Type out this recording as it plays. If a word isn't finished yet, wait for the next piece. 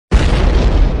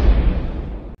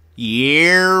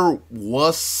Yeah,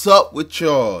 what's up with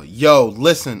y'all? Yo,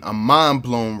 listen, I'm mind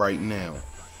blown right now.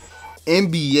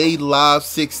 NBA Live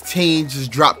 16 just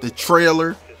dropped the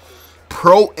trailer.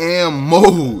 Pro-Am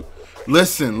mode.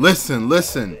 Listen.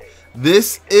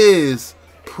 This is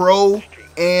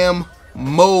Pro-Am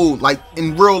mode, like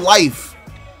in real life.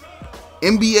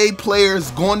 NBA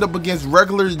players going up against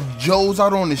regular Joes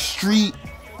out on the street.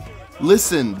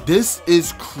 Listen, this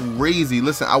is crazy.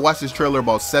 Listen, I watched this trailer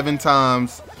about 7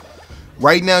 times.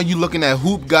 Right now, you're looking at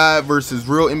Hoop Guy versus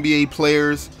real NBA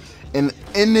players. And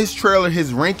in this trailer,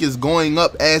 his rank is going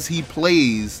up as he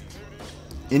plays.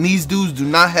 And these dudes do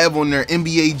not have on their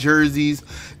NBA jerseys.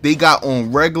 They got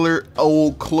on regular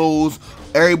old clothes.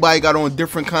 Everybody got on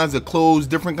different kinds of clothes,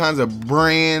 different kinds of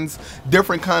brands,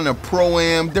 different kind of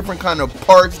Pro-Am, different kind of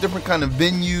parks, different kind of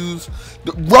venues.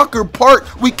 The Rucker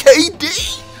Park with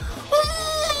KD.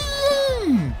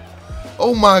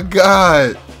 Oh my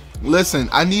God. Listen,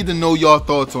 I need to know y'all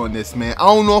thoughts on this, man. I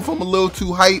don't know if I'm a little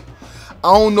too hype.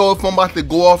 I don't know if I'm about to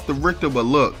go off the Richter, but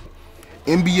look.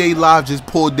 NBA Live just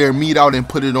pulled their meat out and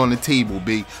put it on the table,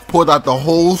 B. Pulled out the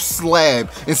whole slab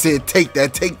and said, take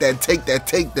that, take that, take that,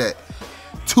 take that.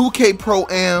 2K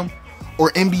Pro-Am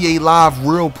or NBA Live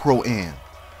Real Pro-Am?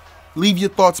 Leave your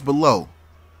thoughts below.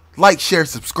 Like, share,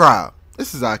 subscribe.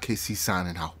 This is IKC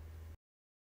signing out.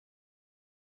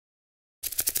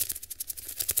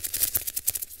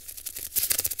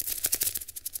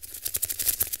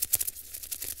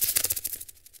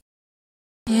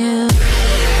 Yeah.